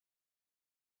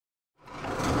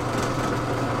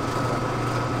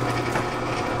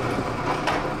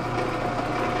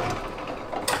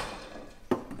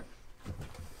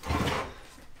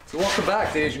Welcome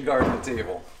back to Asian Garden at the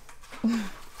Table.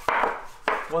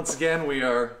 Once again, we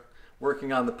are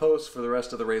working on the posts for the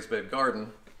rest of the raised bed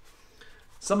garden.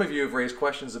 Some of you have raised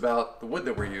questions about the wood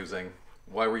that we're using,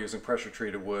 why we're using pressure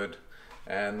treated wood,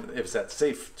 and if that's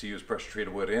safe to use pressure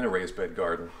treated wood in a raised bed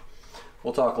garden.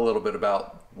 We'll talk a little bit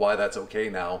about why that's okay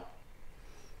now.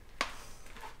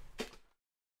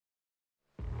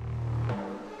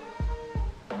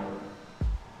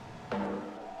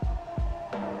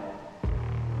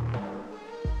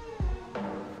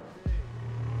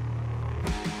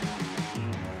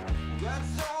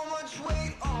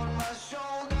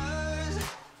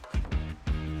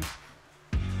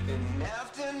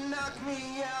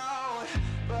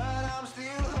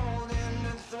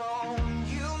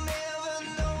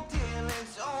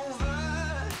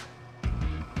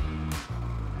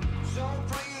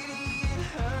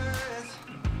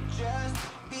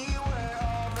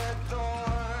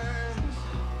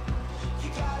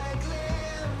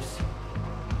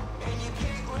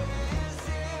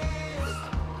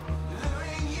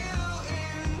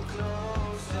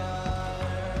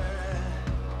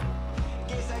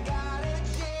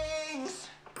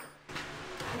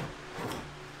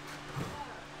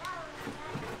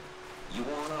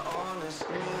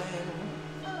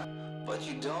 But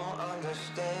you don't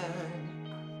understand.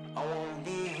 I won't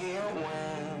be here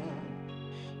when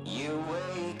you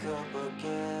wake up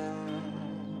again.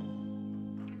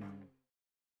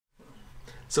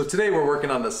 So today we're working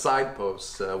on the side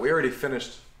posts. We already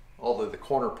finished all of the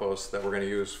corner posts that we're going to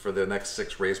use for the next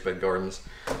 6 raised bed gardens,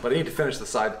 but I need to finish the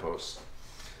side posts.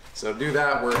 So to do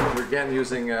that, we're again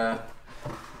using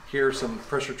here some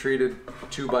pressure treated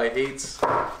 2x8s,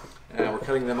 and we're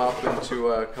cutting them up into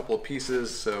a couple of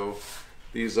pieces. So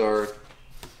these are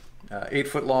 8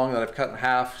 foot long that I've cut in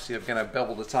half. See, I've kind of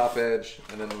beveled the top edge,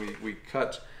 and then we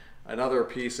cut another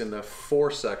piece into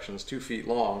 4 sections, 2 feet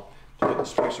long, to put the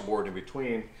spacer board in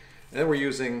between. And then we're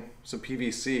using some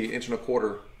PVC, 1.25 inch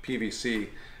PVC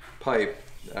pipe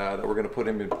that we're going to put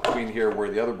in between here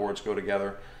where the other boards go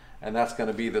together, and that's going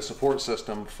to be the support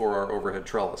system for our overhead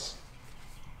trellis.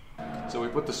 So we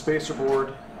put the spacer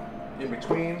board in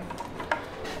between.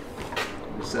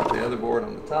 We set the other board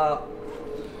on the top.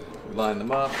 We line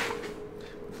them up.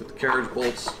 We put the carriage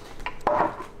bolts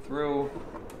through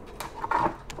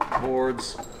the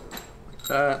boards like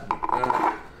that,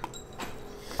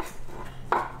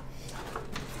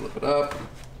 Flip it up.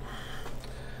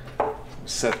 We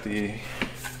set the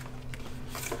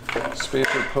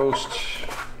spacer post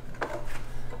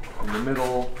in the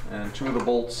middle, and 2 of the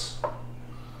bolts.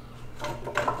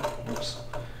 Oops.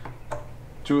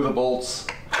 2 of the bolts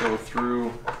go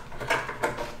through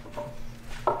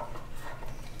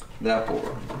that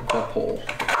hole,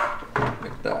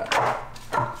 like that.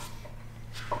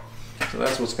 So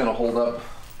that's what's going to hold up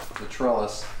the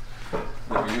trellis.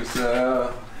 Then we use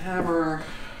a hammer,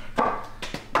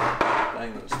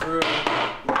 bang those through,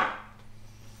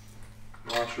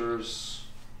 washers,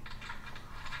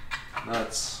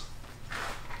 nuts,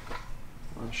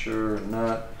 washer,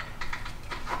 nut.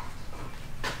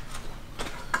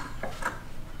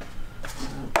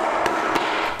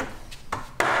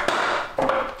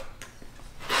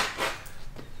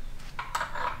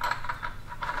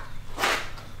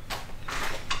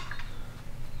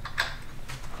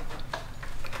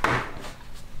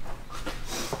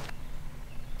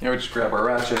 Here we just grab our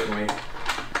ratchet and we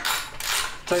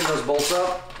tighten those bolts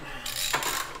up.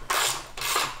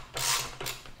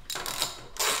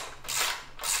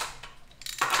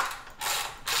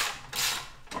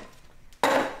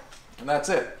 And that's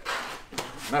it.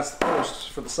 And that's the posts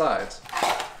for the sides.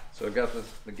 So I've got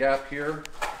the gap here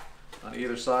on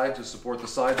either side to support the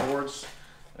side boards.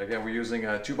 Again, we're using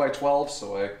a 2x12,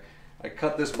 so I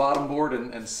cut this bottom board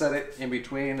and set it in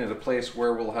between at a place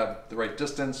where we'll have the right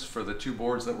distance for the 2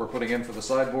 boards that we're putting in for the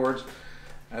side boards,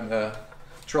 and the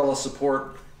trellis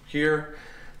support here.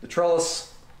 The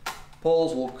trellis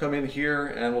poles will come in here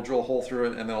and we'll drill a hole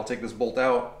through it, and then I'll take this bolt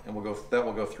out and that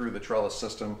will go through the trellis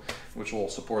system, which will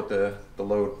support the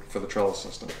load for the trellis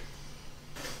system.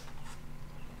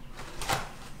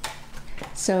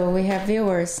 So we have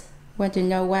viewers want to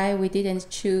know why we didn't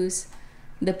choose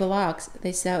the blocks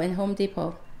they sell in Home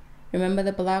Depot. Remember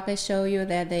the block I showed you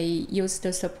that they used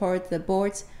to support the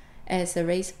boards as a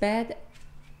raised bed?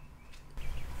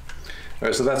 All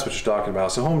right, so that's what you're talking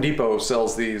about. So Home Depot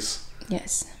sells these,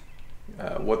 yes,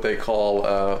 what they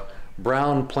call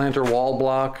brown planter wall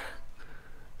block.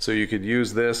 So you could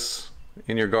use this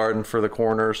in your garden for the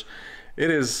corners.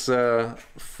 It is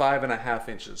 5.5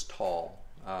 inches tall.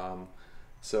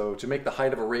 So to make the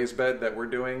height of a raised bed that we're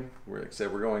doing, like I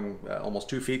said, we're going almost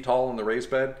 2 feet tall in the raised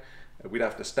bed, We'd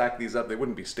have to stack these up. They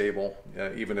wouldn't be stable,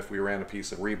 even if we ran a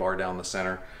piece of rebar down the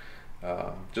center.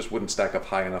 Just wouldn't stack up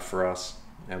high enough for us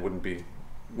and wouldn't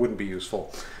be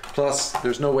useful. Plus,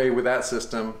 there's no way with that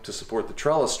system to support the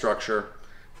trellis structure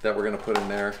that we're going to put in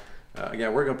there.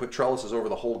 Again, we're going to put trellises over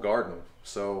the whole garden,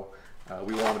 so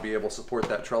we want to be able to support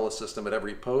that trellis system at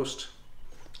every post,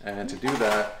 and to do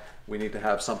that we need to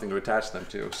have something to attach them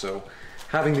to. So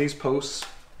having these posts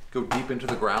go deep into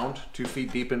the ground, 2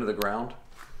 feet deep into the ground,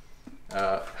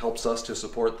 helps us to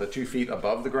support the 2 feet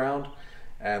above the ground,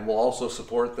 and will also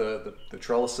support the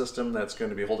trellis system that's going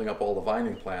to be holding up all the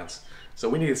vining plants. So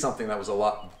we needed something that was a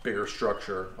lot bigger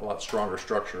structure, a lot stronger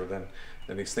structure than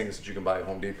these things that you can buy at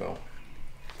Home Depot.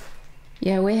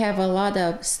 Yeah, we have a lot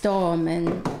of storm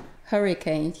and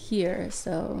hurricane here,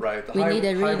 so right. we need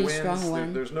a really winds, strong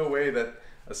one. There's no way that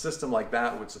a system like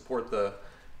that would support the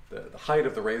height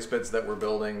of the raised beds that we're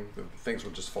building. Things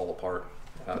would just fall apart.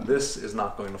 This is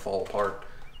not going to fall apart.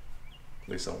 At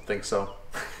least I don't think so.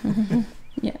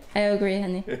 Yeah, I agree,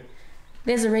 honey.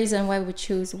 There's a reason why we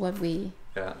choose what we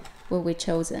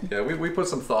chosen. Yeah, we put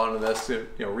some thought into this. You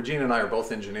know, Regina and I are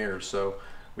both engineers, so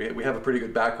we have a pretty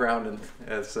good background in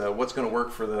as what's going to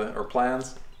work for our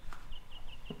plans.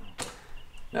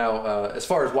 Now, as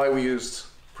far as why we used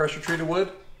pressure treated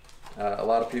wood, a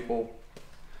lot of people, I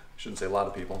shouldn't say a lot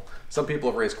of people, some people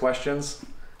have raised questions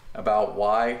about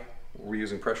why we're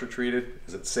using pressure treated.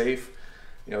 Is it safe?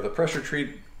 You know, the pressure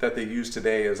treat that they use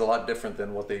today is a lot different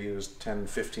than what they used 10,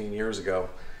 15 years ago.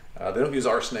 They don't use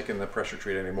arsenic in the pressure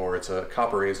treat anymore. It's a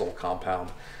copper azyl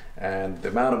compound, and the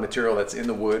amount of material that's in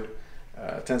the wood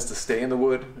tends to stay in the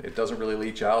wood. It doesn't really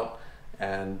leach out,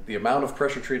 and the amount of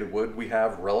pressure treated wood we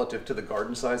have relative to the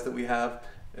garden size that we have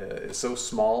is so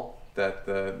small that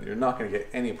you're not going to get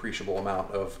any appreciable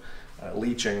amount of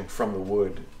leaching from the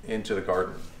wood into the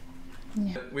garden.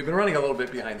 Yeah. We've been running a little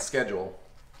bit behind schedule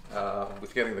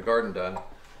with getting the garden done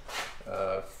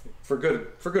for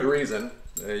good reason.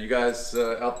 You guys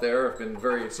out there have been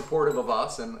very supportive of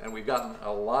us, and we've gotten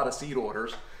a lot of seed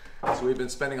orders. So we've been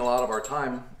spending a lot of our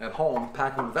time at home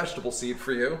packing vegetable seed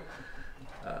for you.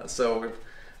 So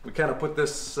we kind of put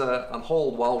this on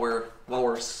hold while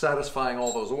we're satisfying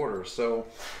all those orders. So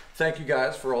thank you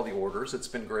guys for all the orders. It's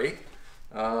been great,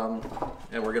 and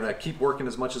we're gonna keep working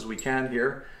as much as we can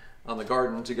here on the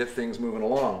garden to get things moving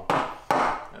along.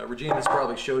 Regina's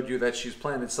probably showed you that she's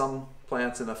planted some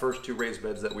plants in the first 2 raised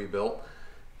beds that we built,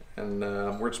 and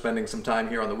we're spending some time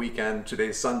here on the weekend.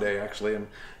 Today's Sunday, actually. I'm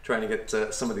trying to get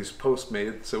some of these posts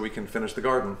made so we can finish the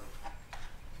garden.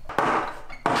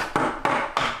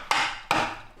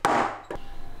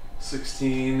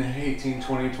 16, 18,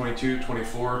 20, 22,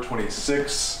 24,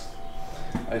 26.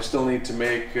 I still need to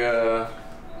make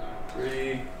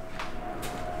 3,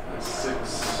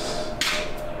 6,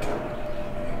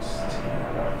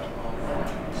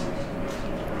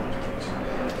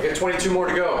 I got 22 more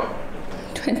to go.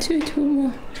 22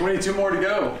 more. 22 more to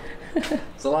go.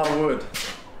 It's a lot of wood.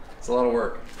 It's a lot of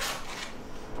work.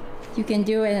 You can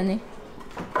do it, honey.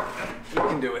 We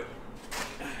can do it.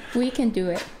 We can do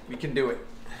it. We can do it.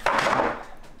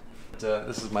 But,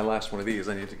 this is my last one of these.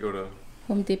 I need to go to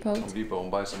Home Depot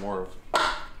and buy some more of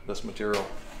this material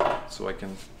so I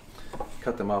can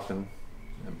cut them up and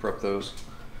prep those.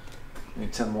 I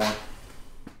need 10 more.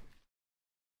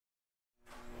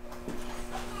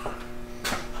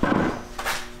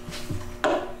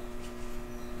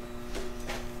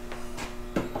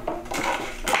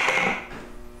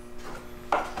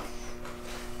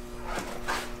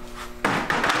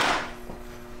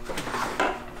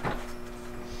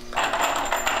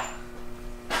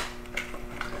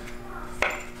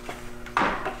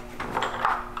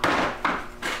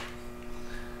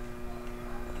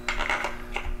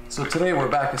 So today we're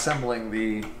back assembling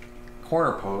the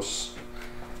corner posts,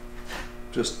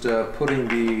 just putting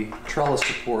the trellis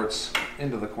supports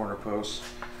into the corner posts.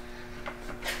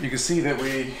 You can see that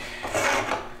we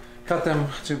cut them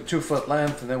to 2 foot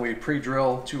length, and then we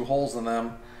pre-drill 2 holes in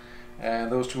them, and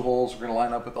those 2 holes are going to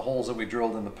line up with the holes that we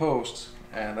drilled in the posts,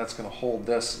 and that's going to hold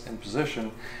this in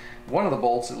position. One of the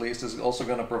bolts, at least, is also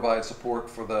going to provide support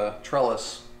for the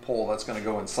trellis pole that's going to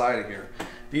go inside of here.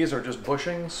 These are just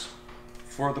bushings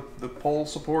for the pole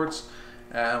supports,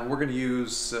 and we're going to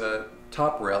use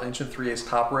top rail, 1 3/8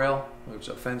 top rail, which is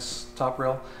a fence top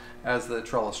rail, as the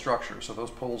trellis structure. So those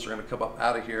poles are going to come up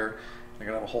out of here. They're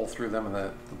going to have a hole through them, and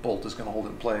the bolt is going to hold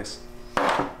it in place.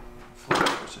 Flip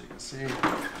over so you can see.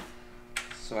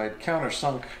 So I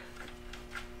countersunk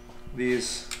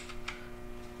these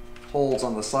holes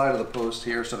on the side of the post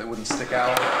here so they wouldn't stick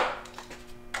out.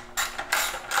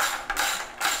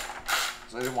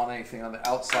 So I didn't want anything on the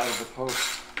outside of the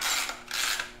post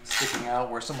sticking out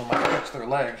where someone might catch their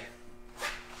leg.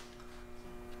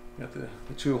 Got the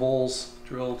 2 holes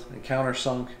drilled and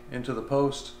countersunk into the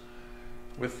post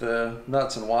with the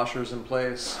nuts and washers in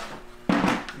place.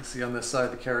 You see on this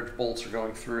side the carriage bolts are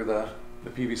going through the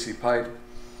PVC pipe.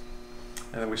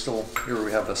 And then here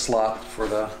we have the slot for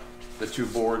the 2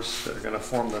 boards that are going to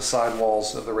form the side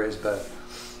walls of the raised bed.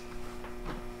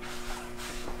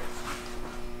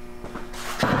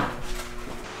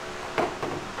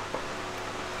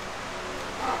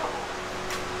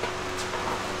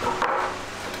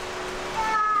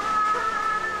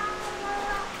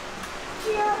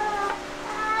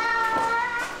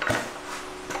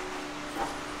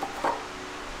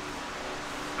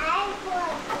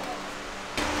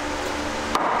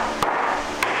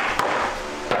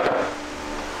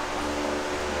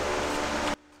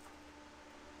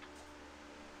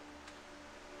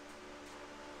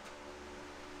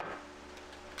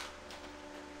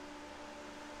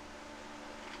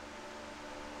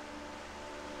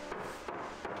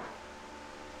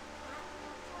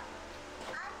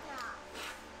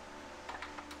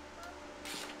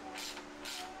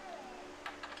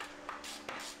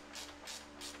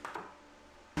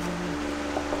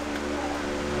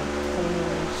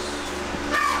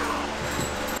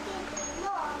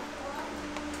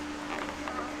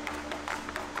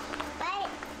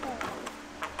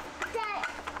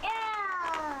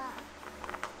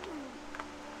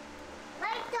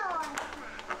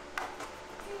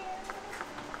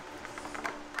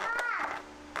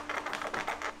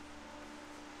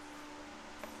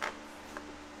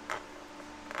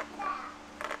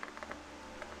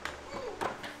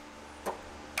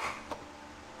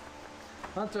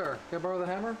 Hunter, can I borrow the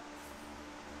hammer?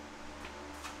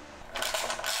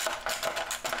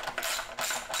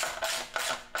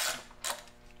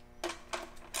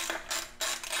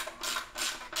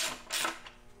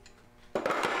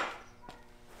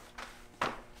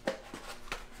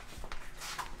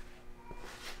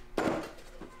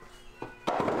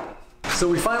 So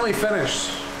we finally finished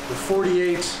the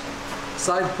 48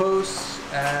 side posts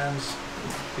and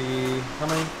the, how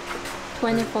many?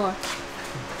 24.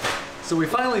 So we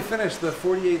finally finished the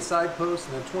 48 side posts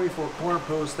and the 24 corner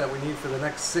posts that we need for the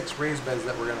next 6 raised beds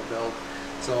that we're going to build.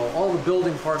 So all the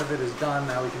building part of it is done.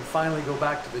 Now we can finally go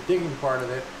back to the digging part of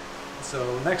it.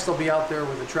 So next I'll be out there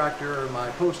with a tractor or my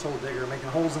post hole digger making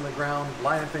holes in the ground,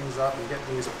 lining things up and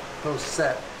getting these posts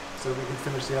set so we can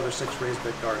finish the other 6 raised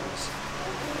bed gardens.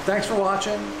 Thanks for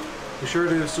watching. Be sure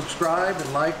to subscribe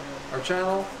and like our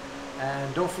channel.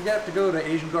 And don't forget to go to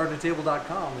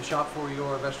AsianGardenTable.com to shop for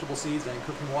your vegetable seeds and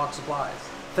cooking wok supplies.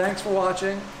 Thanks for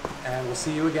watching, and we'll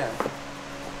see you again.